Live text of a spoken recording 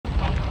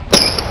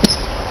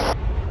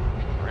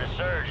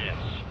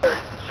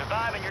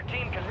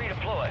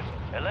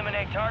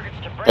targets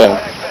to bring them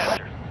back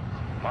faster.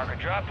 Mark a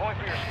drop point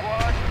for your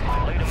squad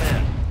and lead them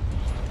in.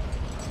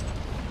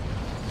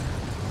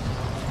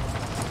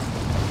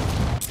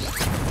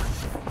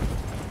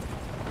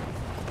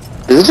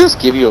 Does it just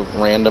give you a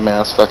random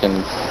ass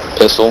fucking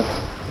pistol?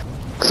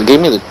 Cause it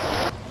gave me the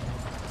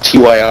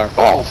TYR.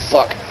 Oh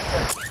fuck.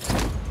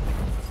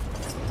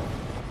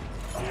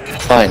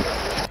 Fine.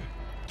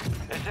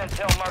 This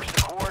intel marks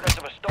the coordinates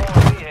of a stolen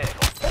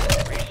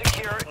vehicle.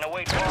 Re-secure it and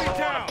await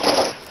follow-on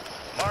approval.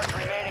 Mark the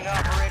remaining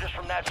operators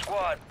from that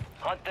squad.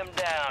 Hunt them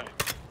down.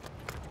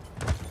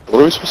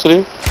 What are we supposed to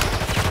do?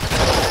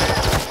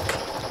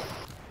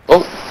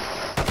 Oh.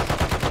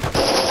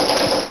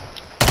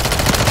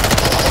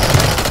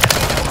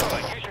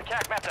 Use your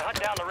TAC map to hunt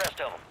down the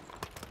rest of them.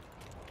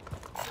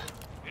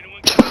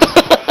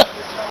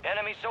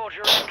 Enemy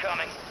soldier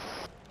incoming.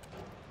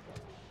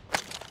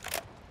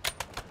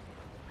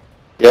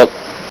 Yep.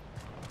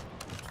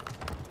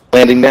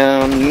 Landing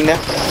down. Nah.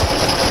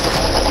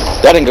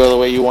 That didn't go the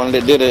way you wanted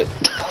it, did it?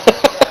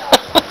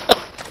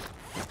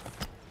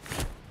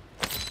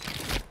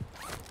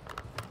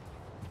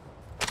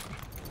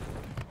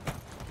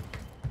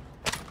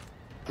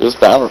 This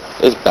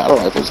battle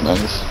rifle's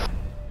nice.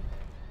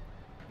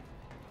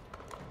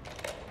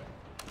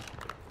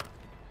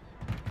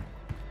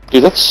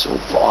 Dude, that's so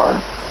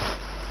far.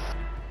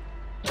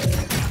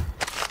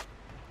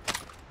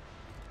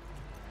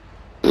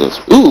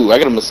 Ooh, I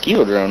got a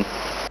mosquito drone.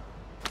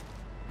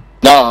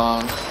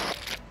 Nah.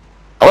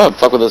 I wanna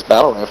fuck with this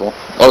battle rifle.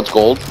 Oh, it's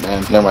gold?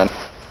 Man, never mind.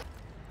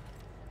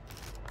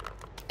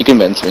 You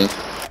convinced me.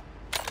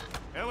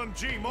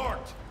 LMG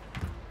marked.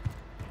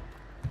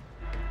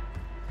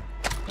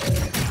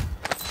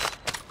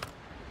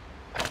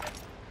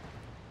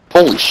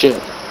 Holy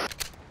shit.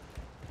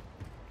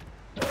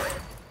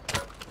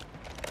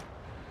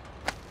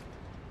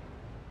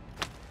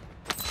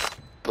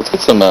 Let's get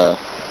some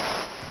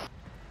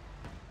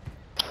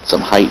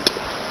height.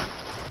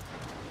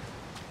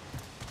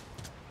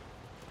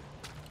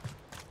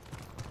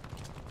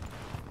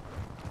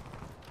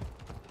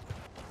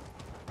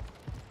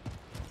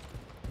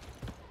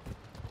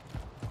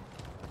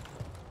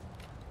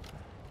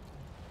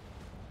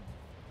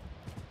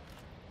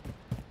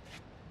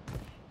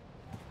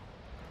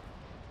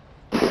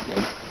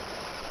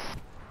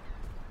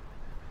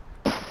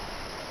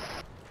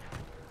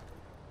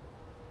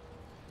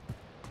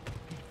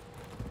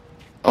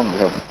 I don't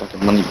have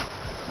fucking money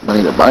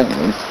to buy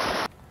anything.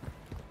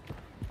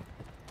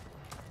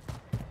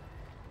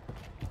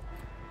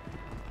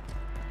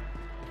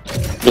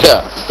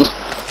 Yeah.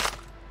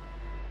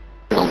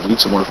 I'll need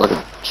some more fucking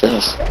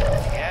chests.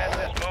 Gas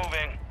is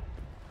moving.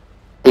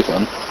 Be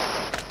fun.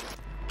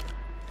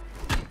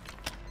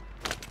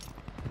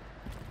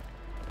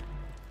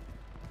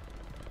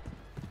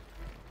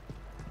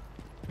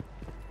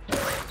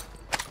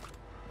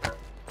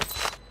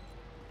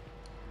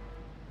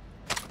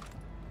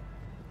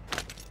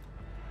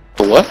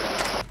 What?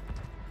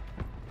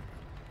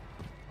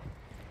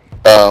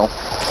 Oh.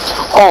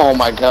 Oh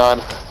my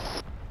god.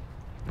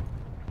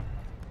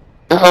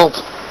 Help.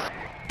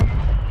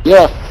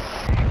 Yeah.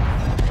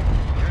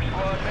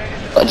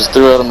 I just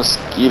threw out a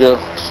mosquito.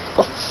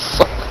 Oh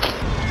fuck.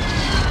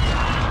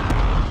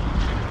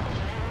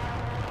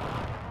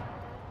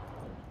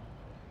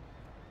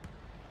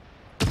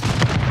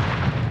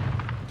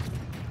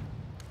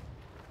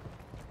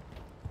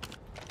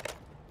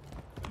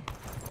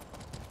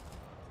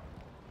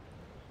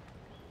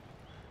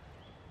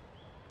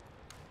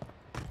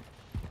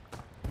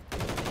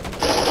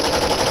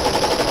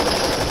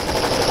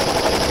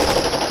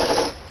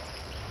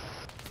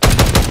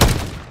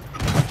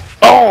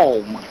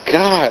 Oh my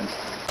god!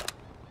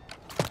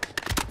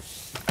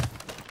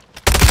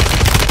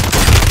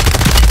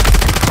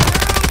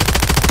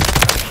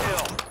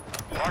 Kill.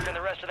 Marking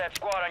the rest of that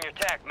squad on your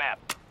TAC map.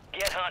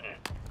 Get hunting.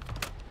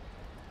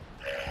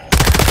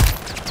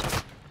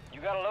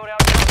 You got a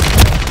loadout?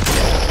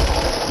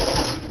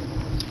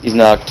 He's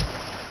knocked.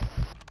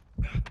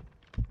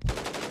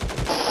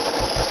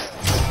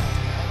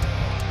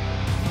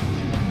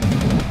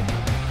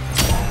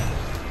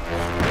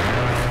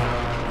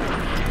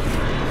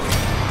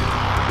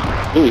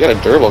 Ooh, we got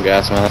a durable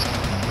gas mask.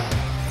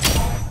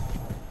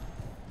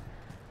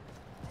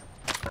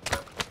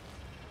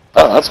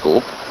 Oh, that's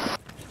cool.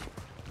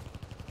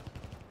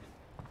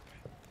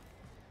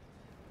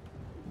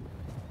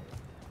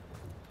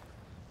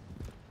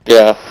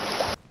 Yeah.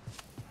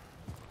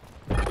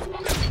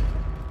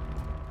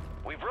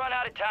 We've run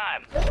out of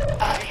time.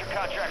 Future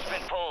contract's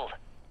been pulled.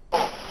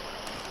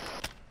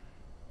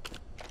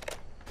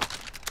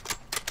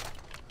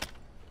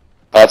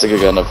 That's a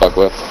good gun to fuck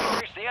with.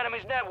 Increase the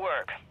enemy's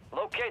network.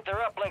 Locate their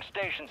uplink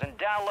stations and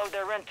download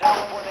their intel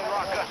before they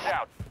lock us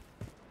out.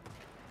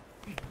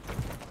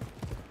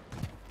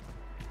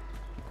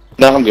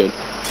 No, I'm good.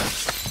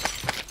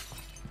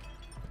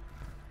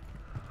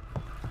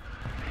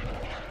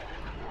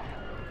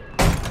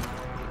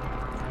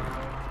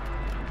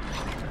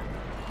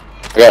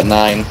 I got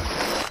 9.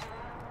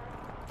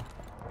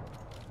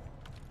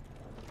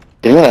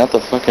 Did Anyone at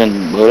the fucking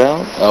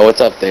loadout? Oh,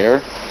 it's up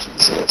there?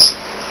 Jesus.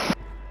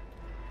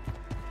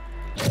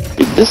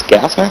 Dude, this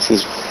gas mask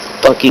is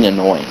fucking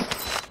annoying.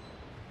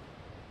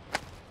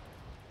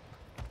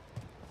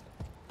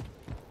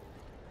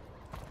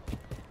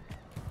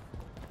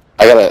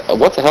 I gotta...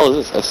 What the hell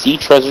is this? A Sea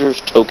Treasures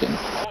token.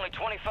 Only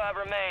 25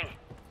 remain.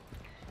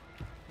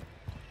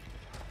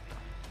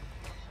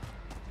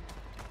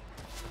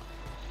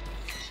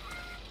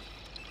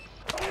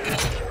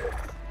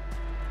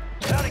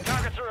 Bounty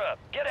targets are up.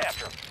 Get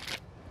after them.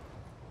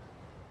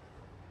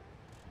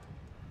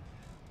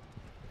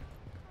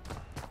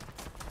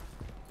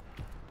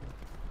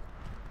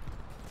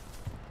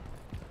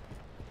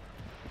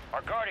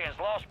 Our Guardians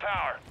lost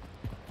power.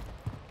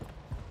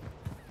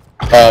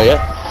 Oh,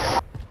 yeah.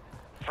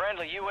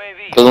 Friendly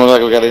UAV. Doesn't look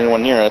like we got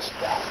anyone near us.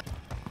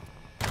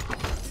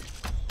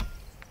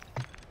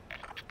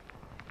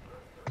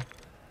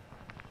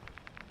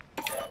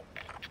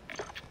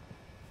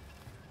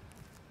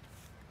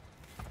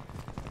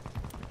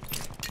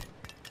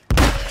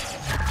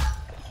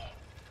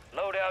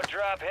 Loadout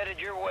drop headed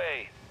your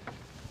way.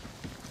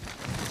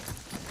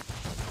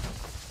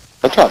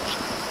 The trucks.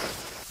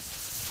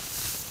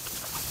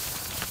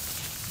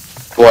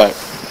 What?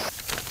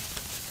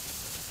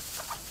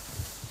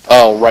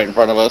 Oh, right in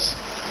front of us.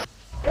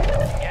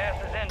 Gas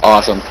is in.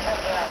 Awesome.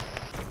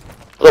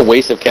 What a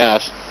waste of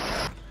cash.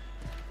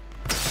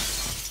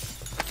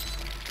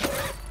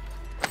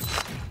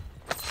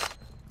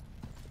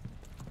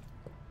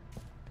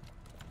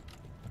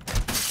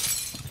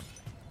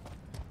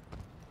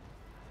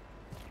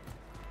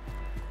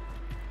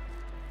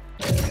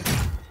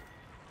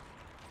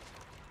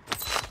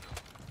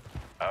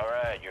 All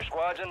right, your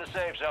squad's in the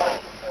safe zone.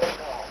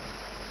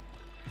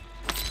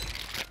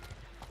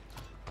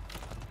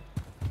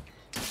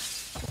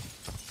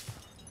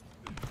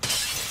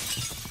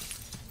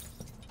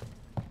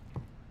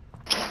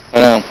 I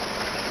know.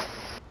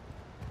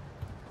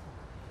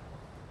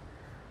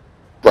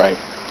 Right.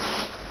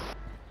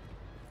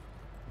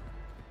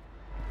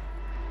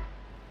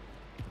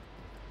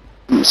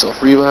 Ooh,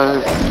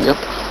 self-revive. Yep.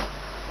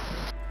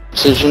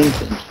 Precision.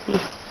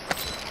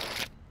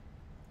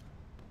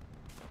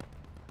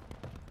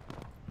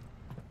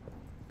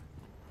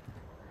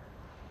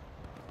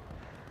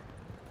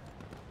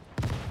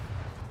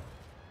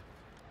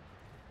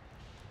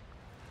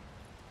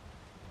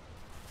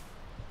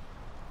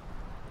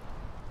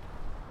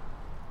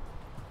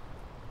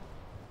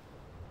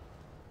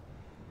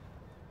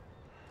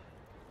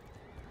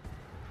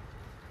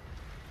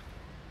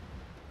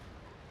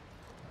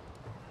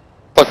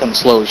 Fucking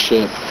slow as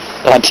shit.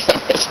 God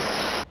damn it.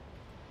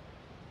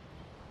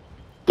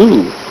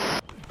 Ooh.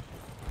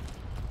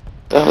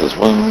 That as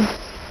well.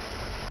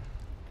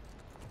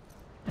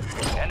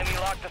 Enemy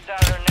locked us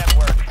out of their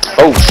network.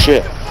 Oh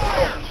shit.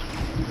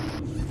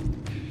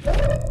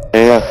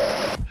 Yeah.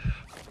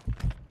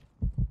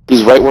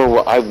 He's right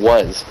where I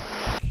was.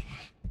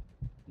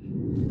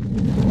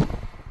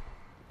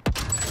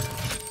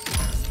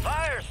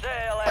 Fire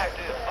sale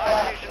active.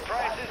 Buy station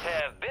prices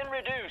have been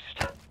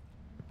reduced.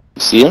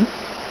 You see him?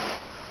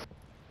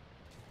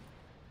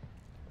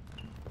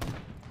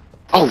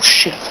 Oh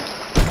shit.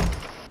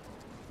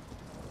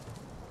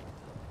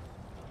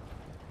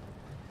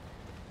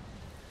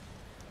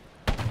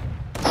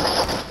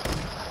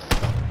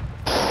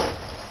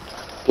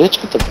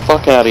 Bitch, get the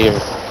fuck out of here.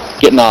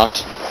 Get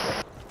knocked.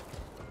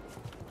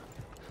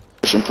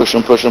 Push him, push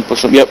him, push him,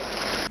 push him. Yep.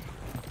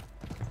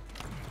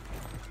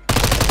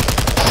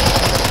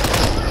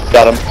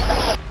 Got him.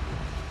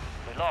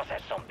 We lost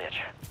that sumbitch.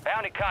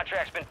 Bounty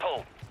contract's been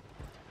pulled.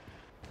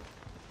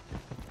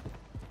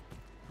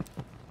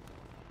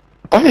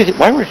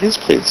 Why were his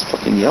plates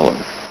fucking yellow?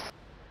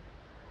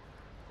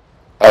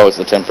 Oh, it's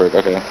the tempered,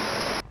 okay.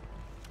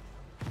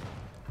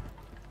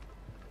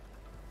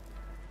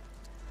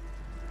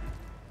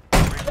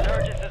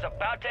 Resurgence is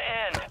about to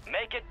end.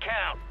 Make it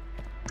count.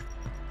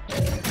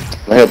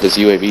 I hope this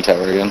UAV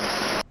tower again.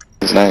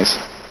 It's nice.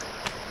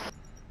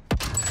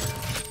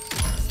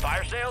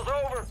 Fire sale's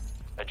over.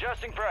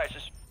 Adjusting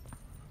prices.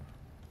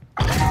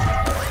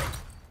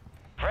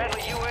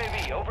 Friendly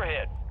UAV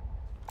overhead.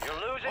 You're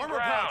losing Armor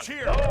ground. pouch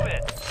here. Move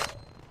it.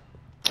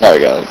 Oh, I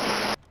got it.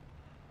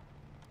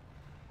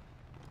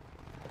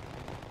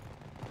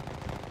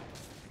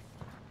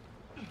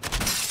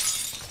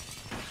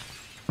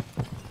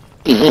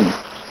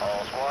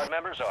 All squad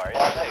members are in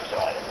the safe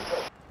zone.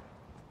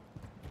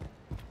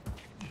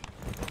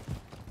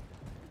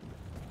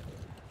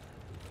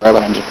 Right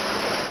behind you.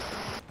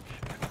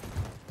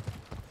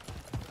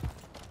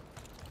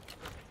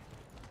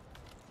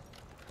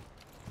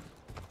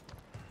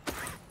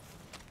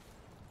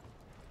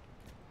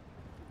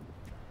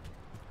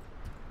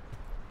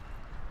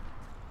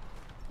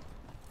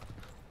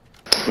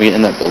 We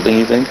in that building,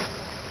 you think?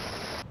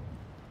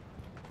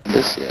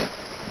 This, yeah.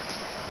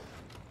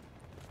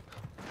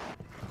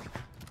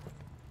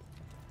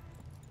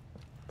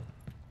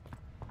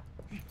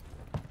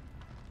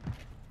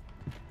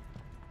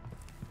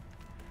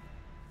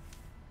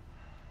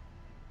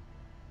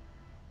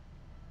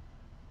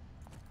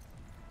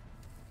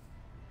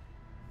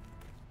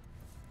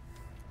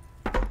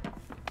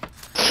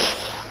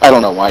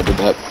 don't know why I did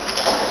that.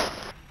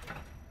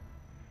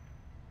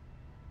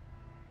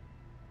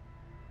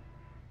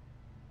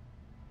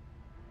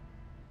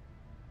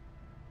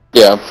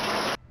 Yeah.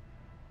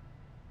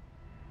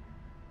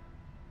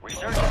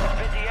 Resurgence has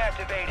been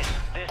deactivated.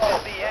 This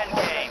is the end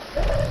game.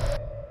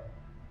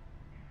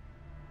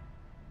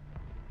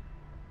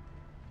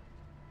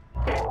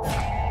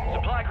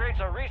 Supply crates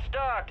are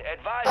restocked.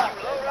 Advise you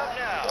load up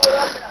now.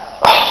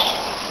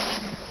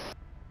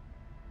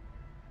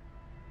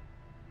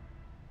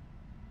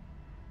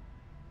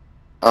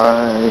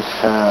 I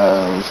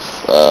have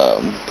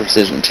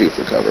precision 2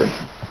 for cover.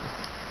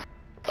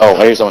 Oh,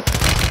 I hear someone.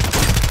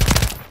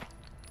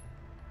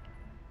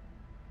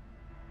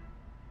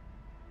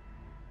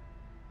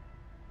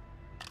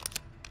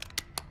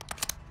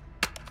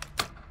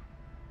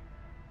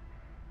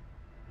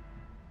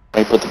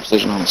 I put the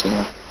precision on this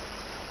now.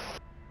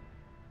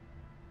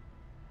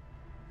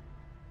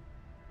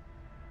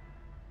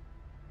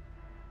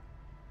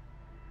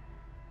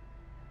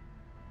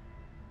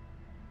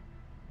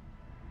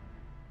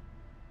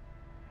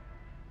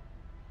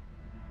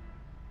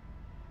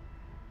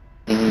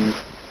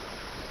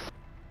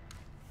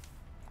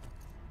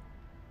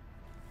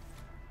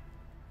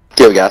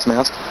 Do you have a gas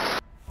mask?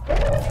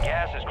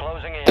 Gas is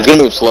closing in. It's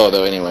gonna move slow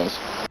though anyways.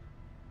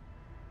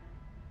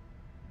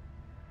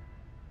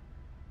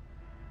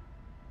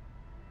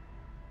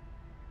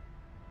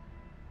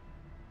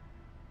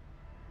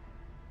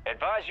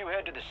 Advise you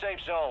head to the safe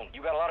zone.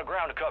 You got a lot of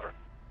ground to cover.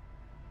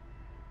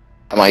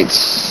 I might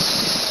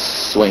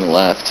swing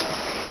left.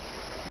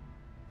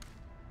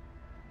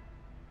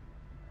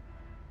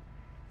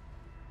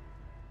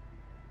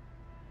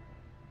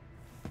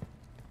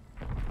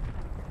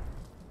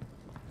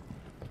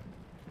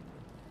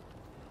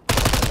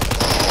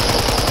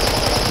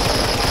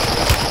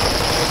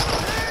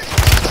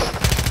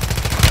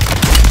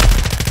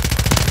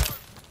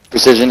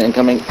 Precision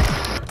incoming.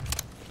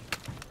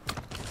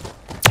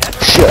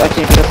 Shit, I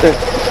can't get up there.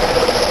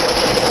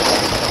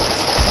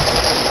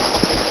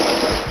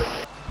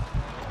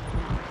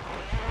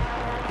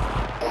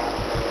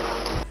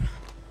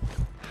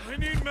 I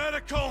need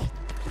medical.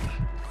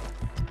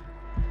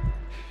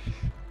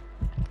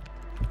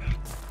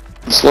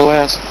 Slow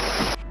ass.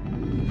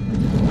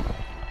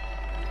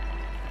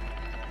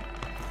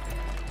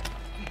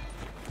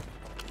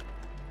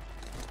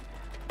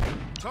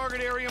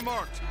 Target area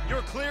marked.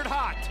 You're cleared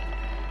hot.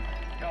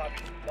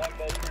 Copy.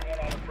 Longbow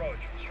 3-1 on approach.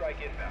 Strike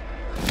inbound.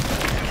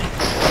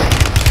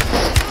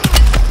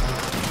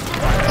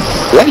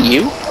 Is that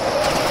you?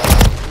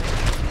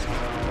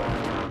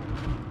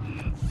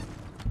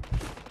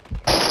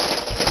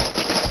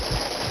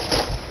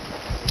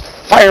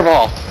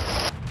 Fireball!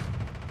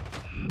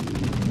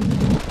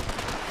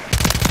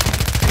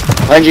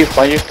 Find you,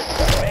 find you. Made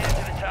it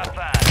to the top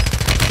 5.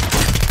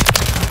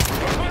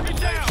 Target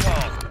down.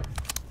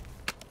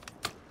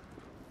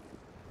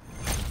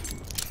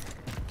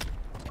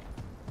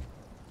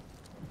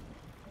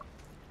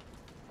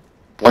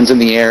 One's in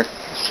the air.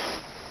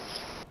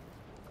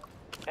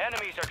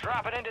 Enemies are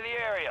dropping into the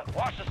area.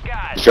 Watch the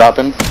skies. He's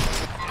dropping.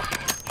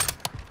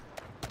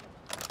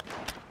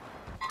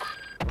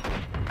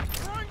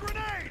 Throwing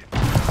grenade.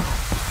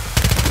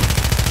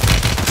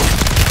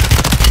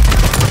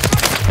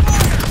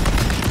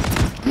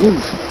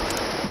 Move.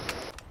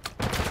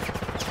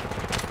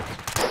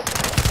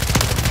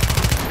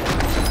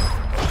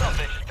 Some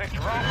bitches picked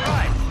the wrong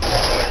side.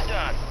 Get it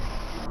done.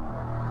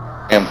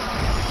 Damn.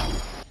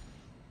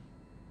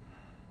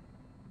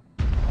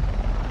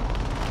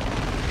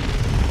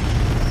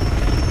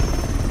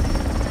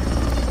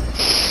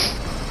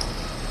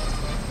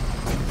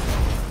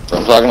 That's what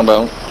I'm talking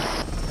about.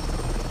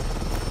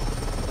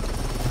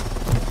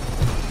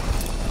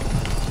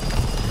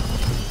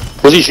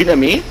 Was he shooting at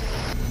me?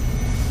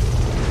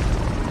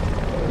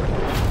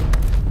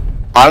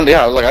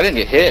 Yeah, I was like, I didn't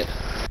get hit.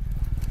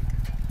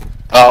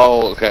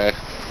 Oh, okay.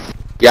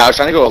 Yeah, I was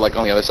trying to go like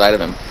on the other side of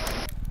him.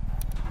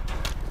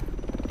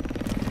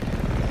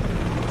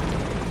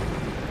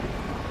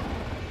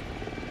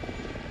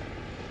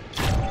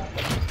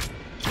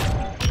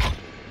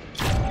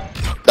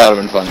 That would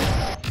have been funny.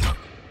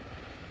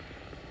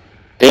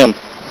 Damn.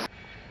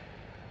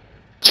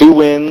 2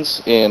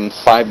 wins in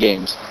 5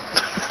 games.